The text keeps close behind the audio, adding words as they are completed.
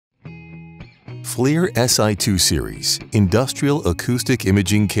FLIR Si2 Series Industrial Acoustic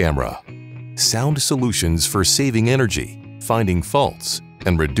Imaging Camera. Sound solutions for saving energy, finding faults,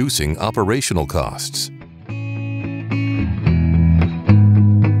 and reducing operational costs.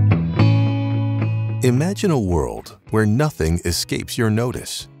 Imagine a world where nothing escapes your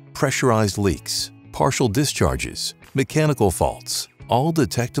notice. Pressurized leaks, partial discharges, mechanical faults, all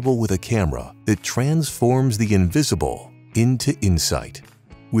detectable with a camera that transforms the invisible into insight.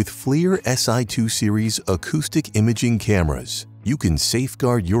 With FLIR Si2 Series acoustic imaging cameras, you can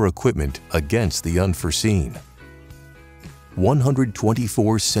safeguard your equipment against the unforeseen.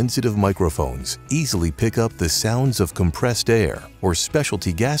 124 sensitive microphones easily pick up the sounds of compressed air or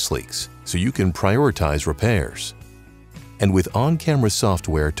specialty gas leaks, so you can prioritize repairs. And with on-camera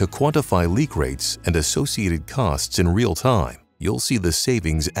software to quantify leak rates and associated costs in real time, you'll see the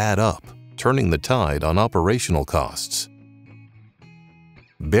savings add up, turning the tide on operational costs.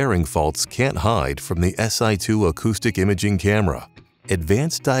 Bearing faults can't hide from the Si2 acoustic imaging camera.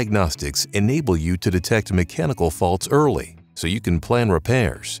 Advanced diagnostics enable you to detect mechanical faults early, so you can plan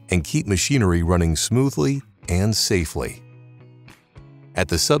repairs and keep machinery running smoothly and safely. At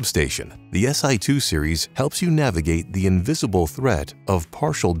the substation, the Si2 series helps you navigate the invisible threat of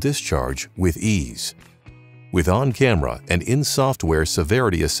partial discharge with ease. With on-camera and in-software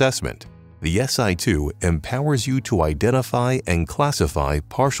severity assessment, the Si2 empowers you to identify and classify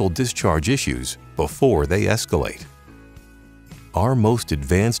partial discharge issues before they escalate. Our most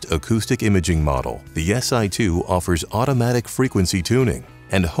advanced acoustic imaging model, the Si2 offers automatic frequency tuning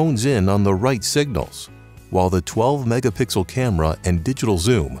and hones in on the right signals, while the 12-megapixel camera and digital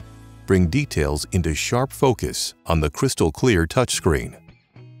zoom bring details into sharp focus on the crystal-clear touchscreen.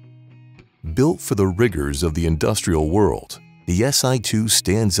 Built for the rigors of the industrial world, the Si2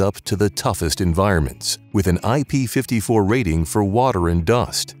 stands up to the toughest environments with an IP54 rating for water and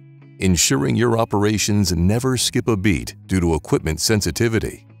dust, ensuring your operations never skip a beat due to equipment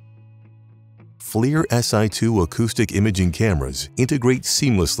sensitivity. FLIR Si2 acoustic imaging cameras integrate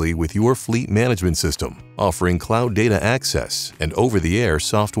seamlessly with your fleet management system, offering cloud data access and over-the-air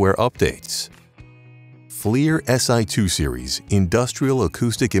software updates. FLIR Si2 Series Industrial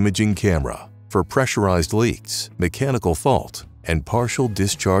Acoustic Imaging Camera for pressurized leaks, mechanical fault, and partial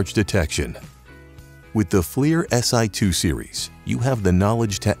discharge detection. With the FLIR Si2 series, you have the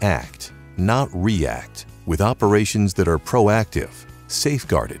knowledge to act, not react, with operations that are proactive,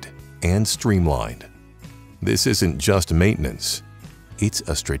 safeguarded, and streamlined. This isn't just maintenance, it's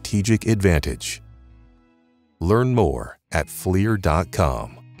a strategic advantage. Learn more at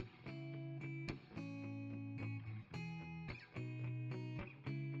FLIR.com.